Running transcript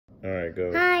All right,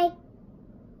 go. Hi.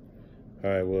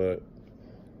 Hi, what?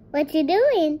 What you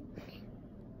doing?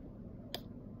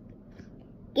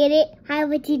 Get it? Hi,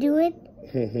 what you doing?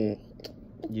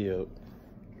 Yep.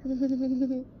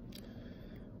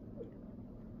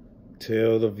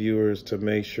 Tell the viewers to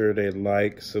make sure they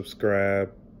like,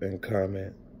 subscribe, and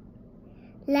comment.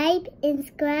 Like and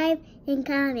subscribe and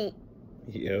comment.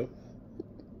 Yep.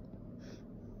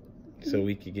 So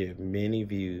we could get many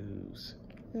views.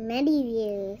 Many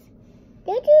views.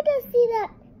 Did you just see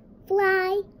that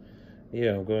fly?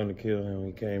 Yeah, I'm going to kill him.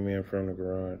 He came in from the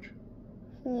garage.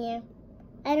 Yeah.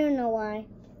 I don't know why.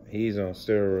 He's on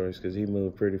steroids because he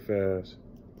moved pretty fast.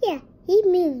 Yeah, he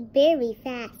moves very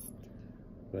fast.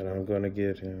 But I'm going to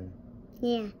get him.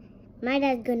 Yeah. My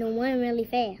dad's gonna run really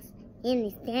fast. And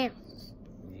he's down.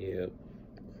 Yep.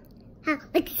 How?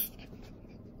 Because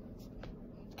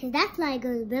that fly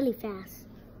goes really fast.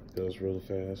 Goes really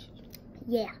fast.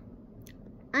 Yeah.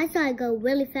 I saw it go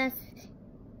really fast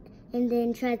and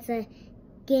then tried to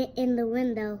get in the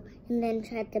window and then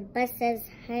tried to bust his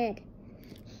head.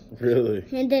 Really?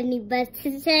 And then he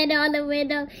busted his head on the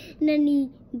window and then he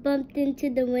bumped into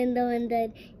the window and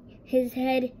then his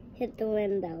head hit the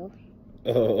window.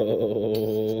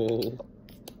 Oh.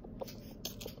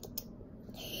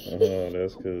 Oh,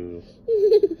 that's cool.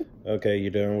 Okay, you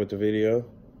done with the video?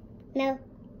 No.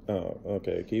 Oh,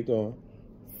 okay. Keep going.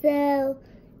 So,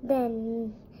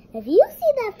 then, if you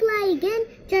see that fly again,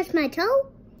 touch my toe,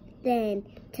 then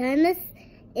tell us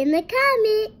in the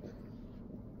comment.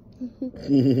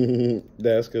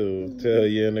 That's cool. Tell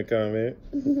you in the comment.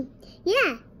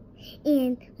 Yeah.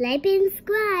 And like and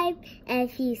subscribe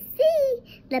if you see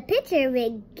the picture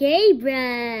with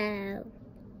Gabriel.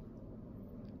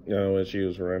 You know, when she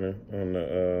was running on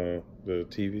the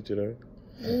TV today?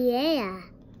 Yeah.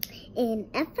 And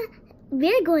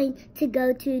we're going to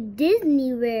go to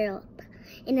Disney World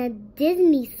in a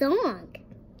Disney song.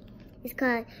 It's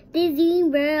called Disney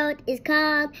World. It's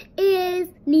called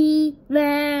Disney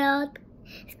World.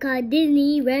 It's called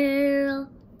Disney World.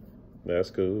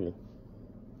 That's cool.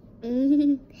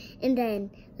 And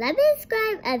then like and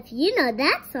subscribe if you know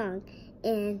that song.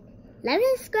 And like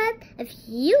and subscribe if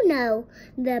you know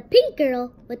the pink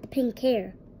girl with the pink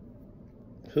hair.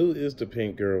 Who is the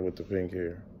pink girl with the pink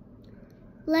hair?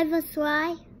 Like us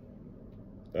try.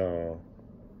 Oh,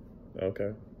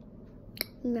 okay.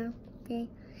 No. Okay.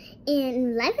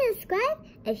 And like and subscribe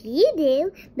if you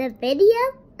do the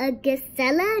video of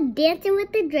Gisela dancing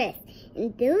with the dress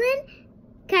and doing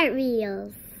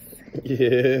cartwheels.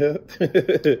 Yeah.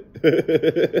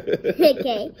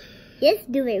 Okay.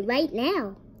 Just do it right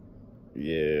now.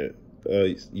 Yeah.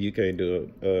 You can't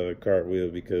do a cartwheel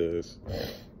because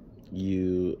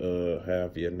you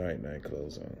have your night-night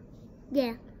clothes on.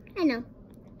 Yeah, I know.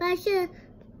 But I should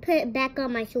put it back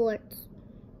on my shorts.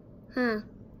 Huh.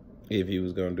 If you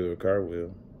was going to do a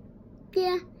cartwheel.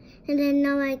 Yeah. And then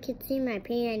now I can see my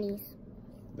panties.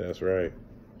 That's right.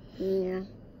 Yeah.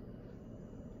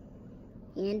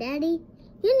 And Daddy,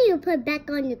 you need to put back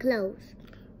on your clothes.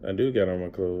 I do got on my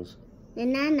clothes. The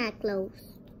night-night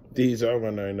clothes. These are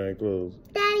my night-night clothes.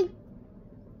 Daddy,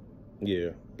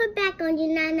 Yeah. put back on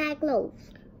your night-night clothes.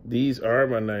 These are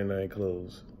my night-night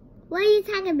clothes. What are you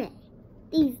talking about?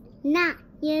 These not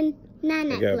your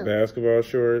night-night I got clothes. basketball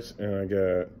shorts and I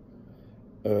got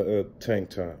a tank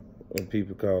top. What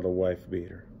people call a wife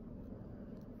beater.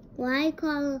 Why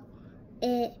call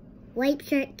it white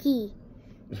shirt key?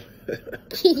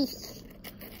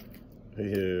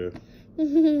 Yeah.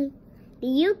 Do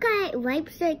you call it white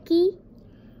shirt key?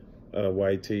 A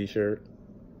white t-shirt.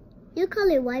 You call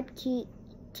it white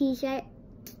t-shirt?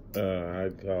 I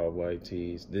call white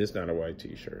tees. This not a white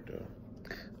t-shirt though.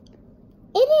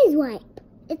 It is white.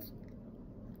 It's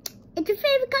your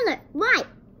favorite color, white.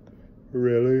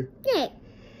 Really? Yeah.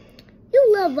 You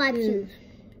love white shoes.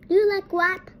 Do you like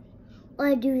white?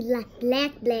 Or do you like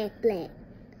black?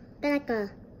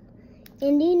 Blacker.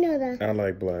 And do you know the... I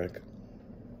like black.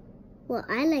 Well,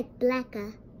 I like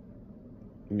blacker.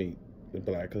 Me, the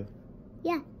blacker.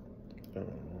 Yeah. Oh.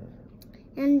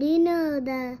 And do you know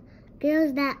the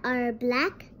girls that are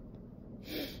black?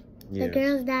 Yeah. The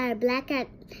girls that are black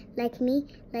like me,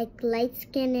 like light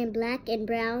skin and black and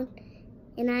brown.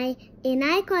 And I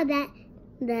call that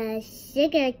the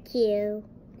sugar cube.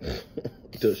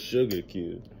 The sugar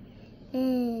cube.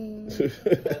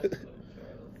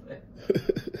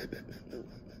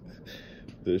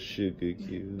 The sugar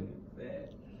cube.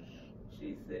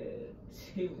 She said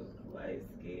she was light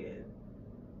skinned,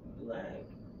 black,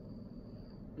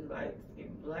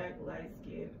 light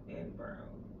skin, and brown.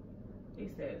 He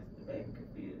says the baby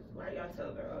confused. Why y'all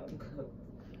tell her all them colors?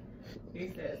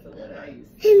 He said, so what are you?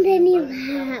 And then he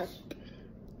Something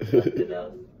laughed.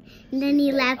 else? And then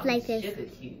he said, laughed I'm like this. sugar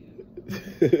cube.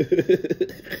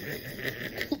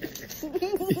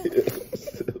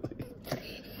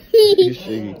 You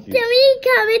sugar cube. Tell me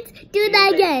comments, do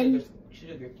that again.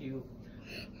 Sugar cube.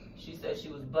 She said she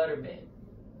was buttermint.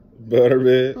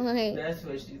 Buttermint. Okay. That's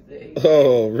what she said.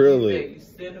 Oh, She really? said you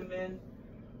cinnamon,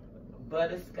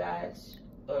 butterscotch,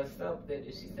 or something.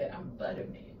 And she said, I'm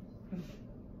buttermint.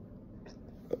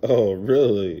 Oh,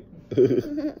 really?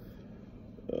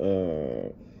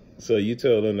 So you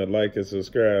tell them to like and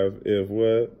subscribe if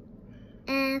what?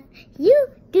 You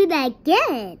do that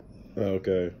again.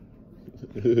 Okay.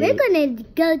 We're gonna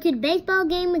go to the baseball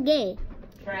game again.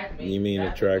 Track meet. You mean a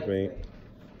Not track the meet?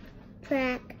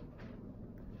 Track,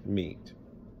 Meat.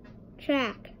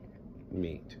 track,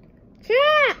 Meat.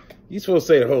 track. You supposed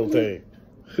to say the whole thing.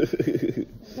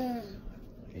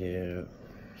 Yeah.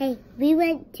 Hey, we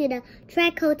went to the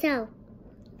track hotel.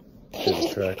 To the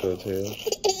track hotel.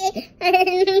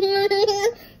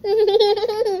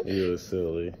 You were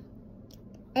silly.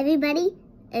 Everybody,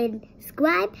 and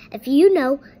subscribe if you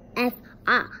know if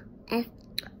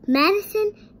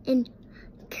Madison and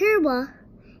Kerwa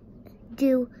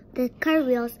do the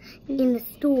cartwheels in the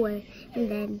store, and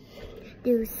then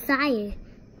do cycle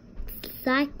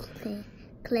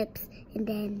clips, and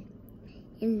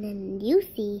then you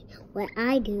see what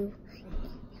I do,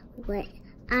 what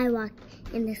I walk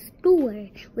in the store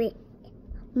with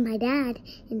my dad,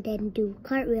 and then do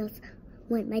cartwheels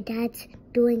when my dad's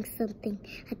doing something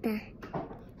at the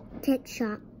tech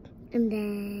shop, and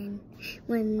then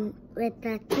when with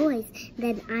the toys,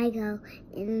 then I go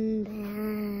in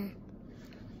the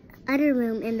other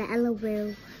room, in the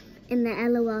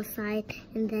LOL side,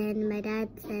 and then my dad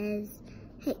says,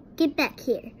 "Hey, get back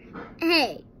here!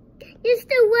 Hey, you're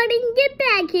still running! Get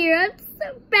back here! I'm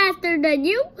so faster than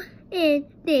you!" And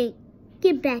then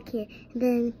get back here.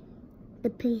 And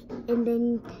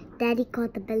then Daddy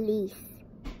called the police.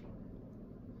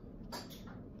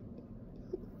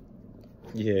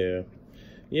 Yeah.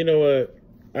 You know what?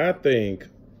 I think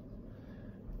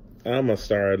I'm gonna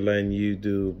start letting you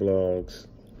do blogs.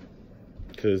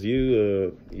 Cause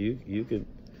you can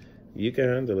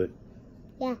handle it.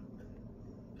 Yeah.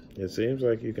 It seems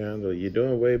like you can handle it. You're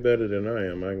doing way better than I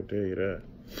am. I can tell you that.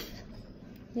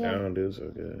 I Yeah. don't do so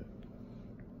good.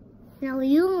 No,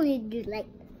 you only do like.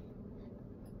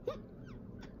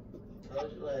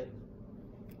 How's your leg?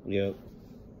 Yep.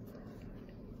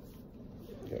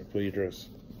 Yeah, put your dress.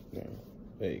 No.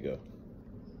 There you go.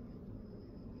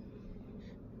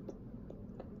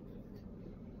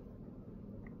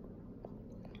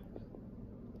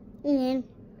 And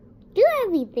do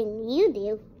everything you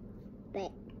do,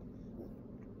 but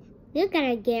you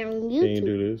gotta get on YouTube. Can you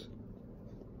do this?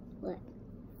 What?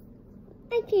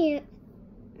 I can't.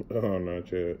 Oh,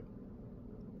 not yet.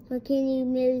 Or can you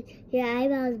move your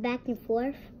eyebrows back and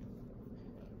forth?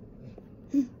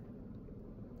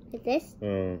 Like this?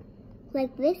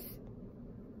 Like this?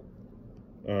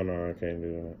 Oh no, I can't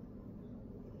do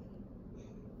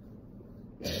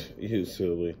that. You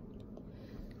silly.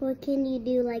 Or can you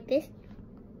do like this?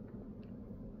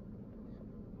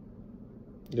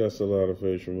 That's a lot of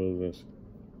facial movements.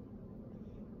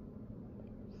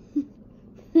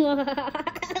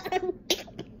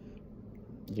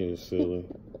 You silly.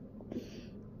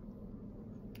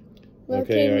 Well,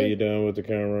 Okay, can are you done with the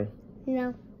camera?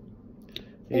 No.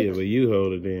 Yeah, but you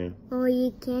hold it in. Or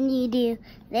can you do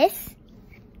this?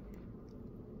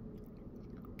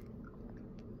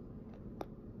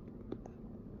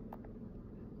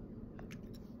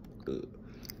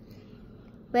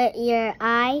 With your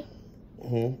eye,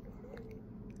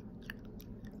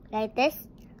 like this?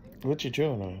 What you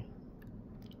chewing on?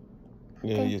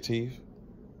 Yeah, Okay. your teeth?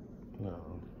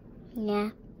 No. Yeah.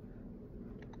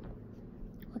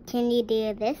 Or can you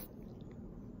do this?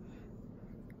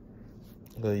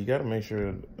 But you gotta make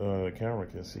sure the camera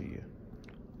can see you.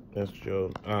 That's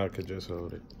Joe. I could just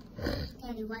hold it.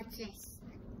 Daddy, watch this.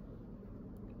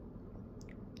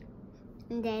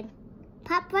 And then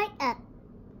pop right up.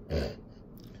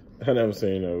 I never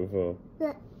seen that before.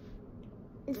 Look,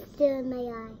 it's still in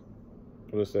my eye.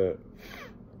 What's that?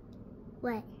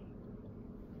 What?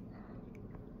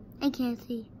 I can't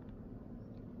see.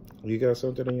 You got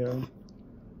something in your eye?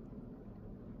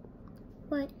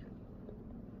 What?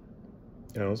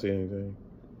 I don't see anything.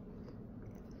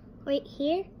 Right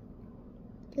here?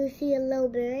 Do you see a little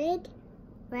bird?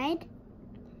 Red?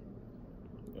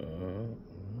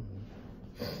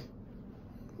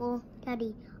 Well,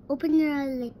 Daddy, open your eye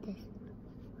like this.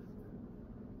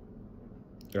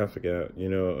 I forgot. You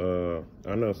know,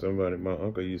 I know somebody, my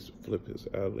uncle used to flip his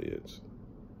eyelids.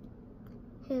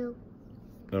 Who?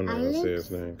 I'm not gonna say Eyelids?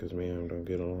 his name because me and him don't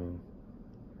get along.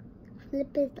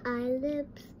 Flip his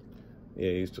eyelids. Yeah,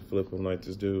 he used to flip him like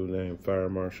this dude named Fire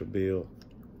Marshal Bill.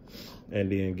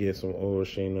 And then get some oil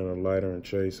sheen and a lighter and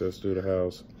chase us through the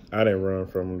house. I didn't run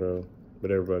from him though,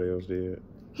 but everybody else did.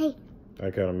 Hey. I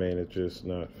kind of made it just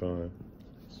not fun.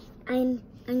 I'm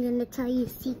gonna tell you a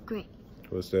secret.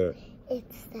 What's that?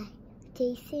 It's that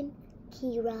Jason,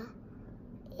 Kira,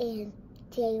 and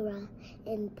Jayra,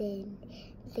 and then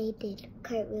they did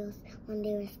cartwheels when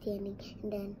they were standing,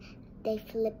 and then they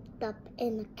flipped up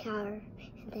in the car,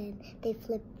 and then they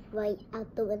flipped right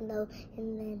out the window,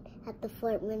 and then at the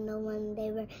front window when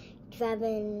they were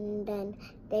driving, and then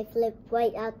they flipped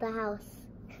right out the house.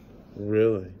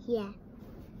 Really? Yeah.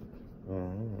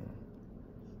 Oh.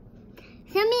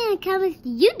 Tell me in the comments, do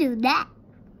you do that?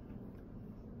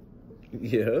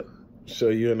 Yeah. Show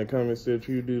you in the comments that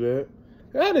you do that.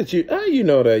 How you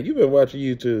know that? You've been watching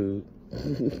YouTube.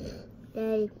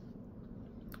 Daddy,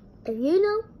 if you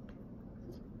know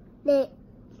that,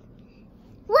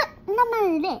 what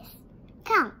number is this?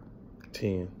 Count.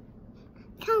 10.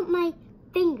 Count my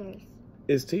fingers.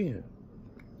 It's 10.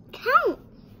 Count.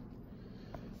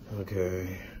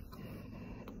 Okay.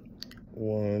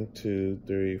 1, 2,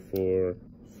 3, 4,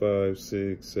 5,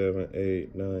 6, 7,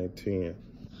 8, 9, 10.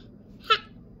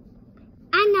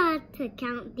 I know how to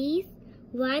count these.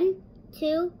 1,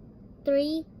 2,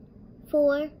 3,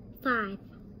 4, 5.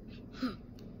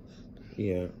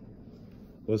 Yeah.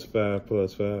 What's 5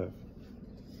 plus 5?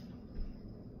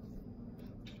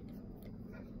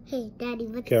 Hey, Daddy,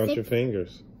 what's Count 6? your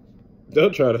fingers.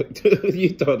 Don't try to. You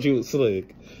thought you was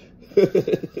slick.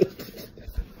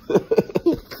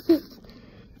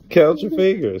 Count your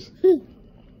fingers.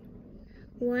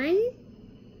 1,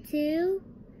 2,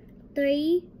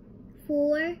 3,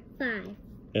 4, 5.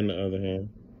 In the other hand.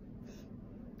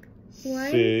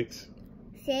 1, 6.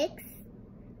 6,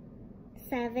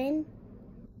 7,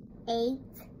 8,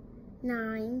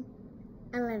 9,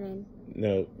 11,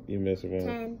 No, you missed one.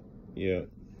 10, Yeah.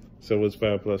 So what's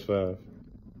 5 plus 5?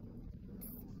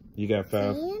 You got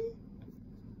 5. 10.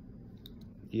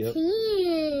 Yep.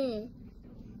 10.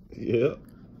 Yep.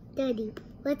 Daddy,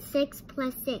 what's 6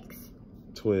 plus 6?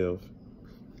 12.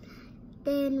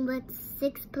 Then what's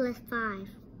 6 plus 5?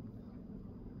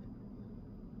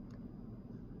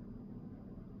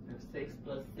 If 6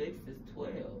 plus 6 is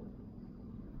 12,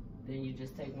 then you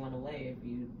just take one away if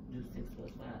you do 6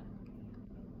 plus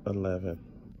 5. 11.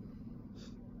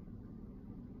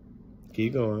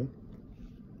 Keep going.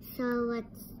 So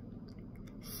what's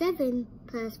 7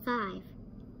 plus 5?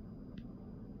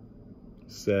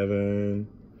 7,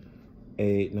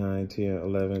 8, 9, 10,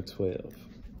 11, 12.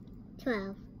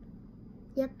 12.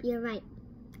 Yep, you're right.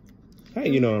 How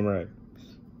you know I'm right?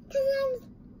 'Cause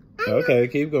I'm Okay,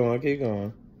 keep going, keep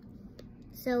going.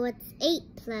 So what's 8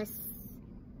 plus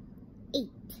 8?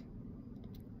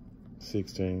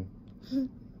 16.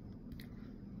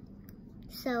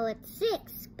 So it's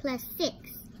 6 plus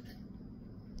 6.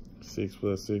 6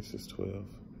 plus 6 is 12.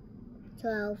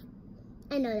 12.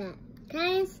 I know that.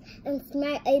 Guys, I'm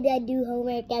smart. I do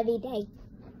homework every day.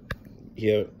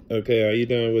 Yep. Okay, are you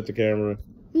done with the camera?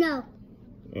 No.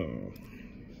 Oh.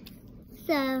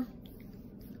 So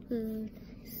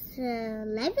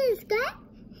let's go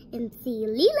and see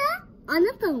Leela on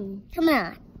the phone. Come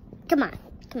on. Come on.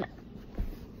 Come on.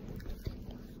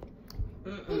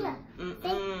 Leela,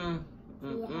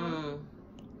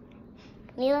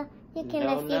 Leela, you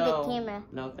cannot see the camera.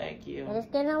 No, thank you. I'm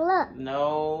just gonna look.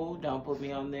 No, don't put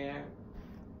me on there.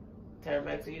 Turn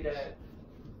back to your dad.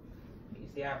 You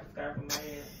see I have a scarf in my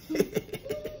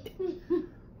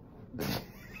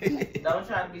head? Don't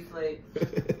try to be slick.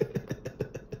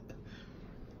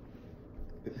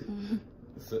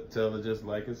 So, tell her just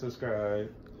like and subscribe.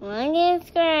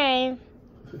 Subscribe.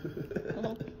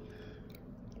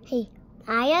 Hey,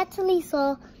 I actually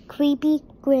saw Creepy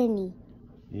Granny.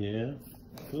 Yeah?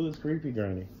 Who is Creepy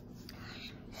Granny?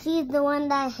 She's the one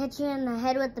that hit you in the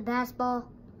head with the basketball.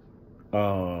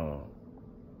 Oh.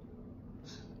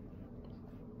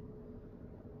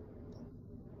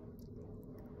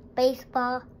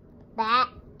 Baseball bat.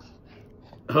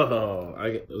 Oh,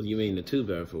 you mean the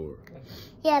 2x4?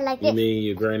 Yeah, like You this. mean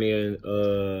your granny and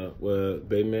where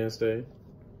Baby Man stay?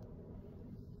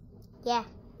 Yeah,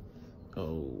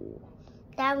 Oh.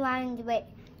 that rhymes with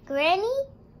Granny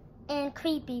and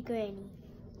Creepy Granny.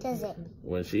 Does it?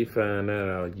 When she find that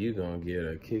out, you gonna get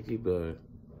a kicky butt.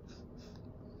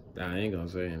 I ain't gonna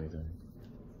say anything.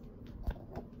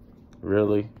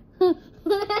 Really?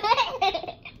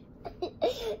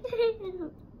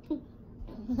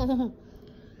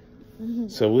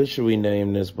 So what should we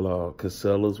name this vlog?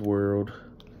 Casella's World?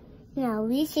 No,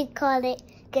 we should call it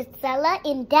Casella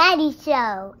and Daddy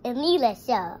Show and Leela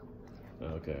Show.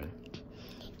 Okay.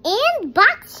 And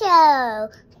Box Show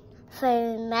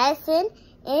for Madison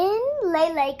and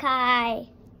Lele Kai.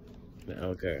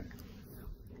 Okay.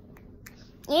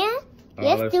 Yeah? All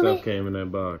Let's that do stuff it. came in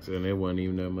that box, and there wasn't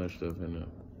even that much stuff in there.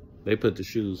 They put the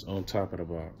shoes on top of the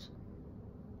box.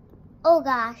 Oh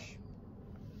gosh.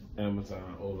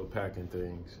 Amazon overpacking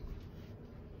things.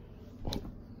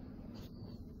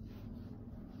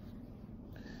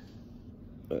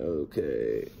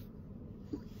 Okay.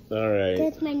 All right.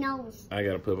 That's my nose. I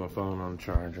gotta put my phone on the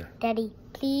charger. Daddy,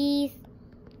 please.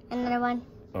 Another one.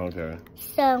 Okay.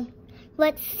 So,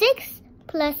 what's 6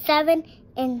 plus 7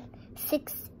 and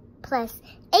 6 plus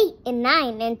 8 and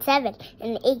 9 and 7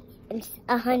 and 8 and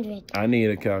 100? I need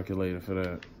a calculator for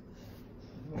that.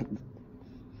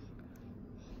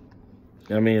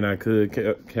 I mean, I could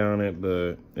count it,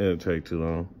 but it'll take too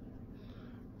long.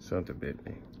 Something bit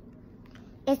me.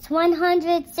 It's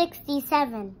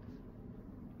 167.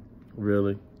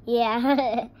 Really?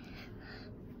 Yeah.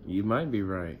 You might be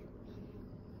right.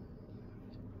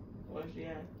 Where's she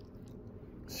at?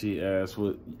 She asked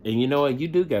what, and you know what? You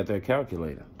do got that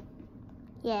calculator.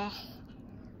 Yeah.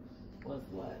 What's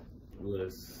what?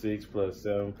 Was 6 plus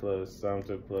 7 plus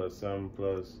something plus something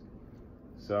plus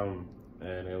something,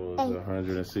 and it was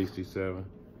 167.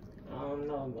 I don't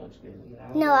know much.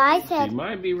 No, I She said,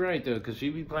 might be right though, cause she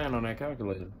be playing on that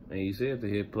calculator, and you said to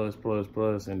hit plus plus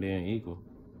plus and then equal.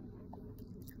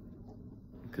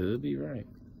 Could be right,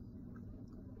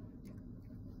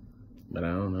 but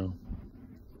I don't know.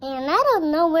 and I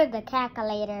don't know where the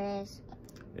calculator is.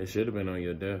 It should have been on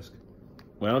your desk.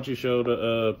 Why don't you show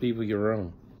the people your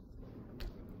room?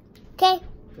 Okay,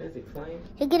 Physics, ain't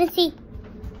you're gonna see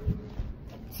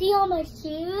all my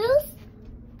shoes,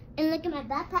 and look at my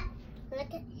backpack. Look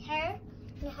at her,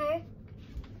 and her,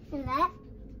 and that.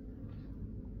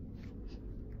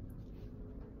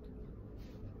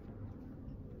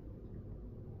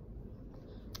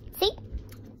 See?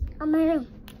 On my room.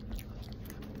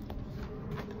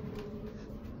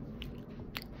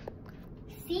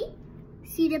 See?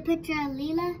 See the picture of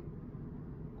Leela?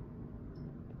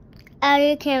 Oh,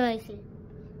 you can't really see.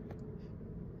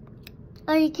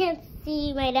 Oh, you can't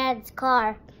see my dad's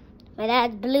car. My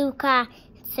dad's blue car,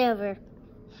 silver.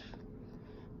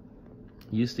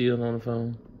 You still on the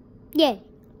phone? Yeah.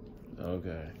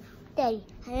 Okay. Daddy,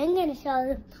 I'm gonna show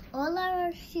you all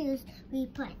our shoes we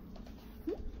put.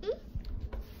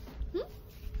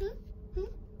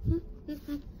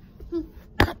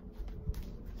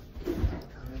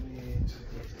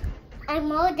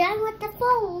 I'm all done with the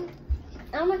phone.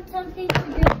 I want something to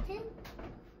drink too.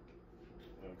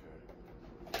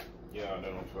 Okay. Yeah, I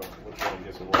know. So we're trying to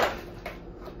get some water.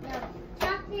 No,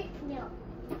 chocolate milk.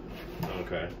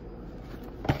 Okay.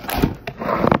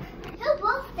 Who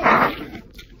bought this?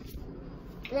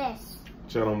 This.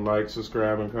 Tell them like,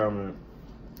 subscribe, and comment.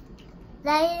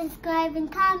 Like, subscribe,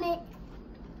 and comment.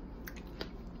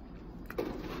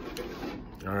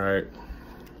 All right.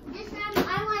 This time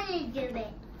I want to do it.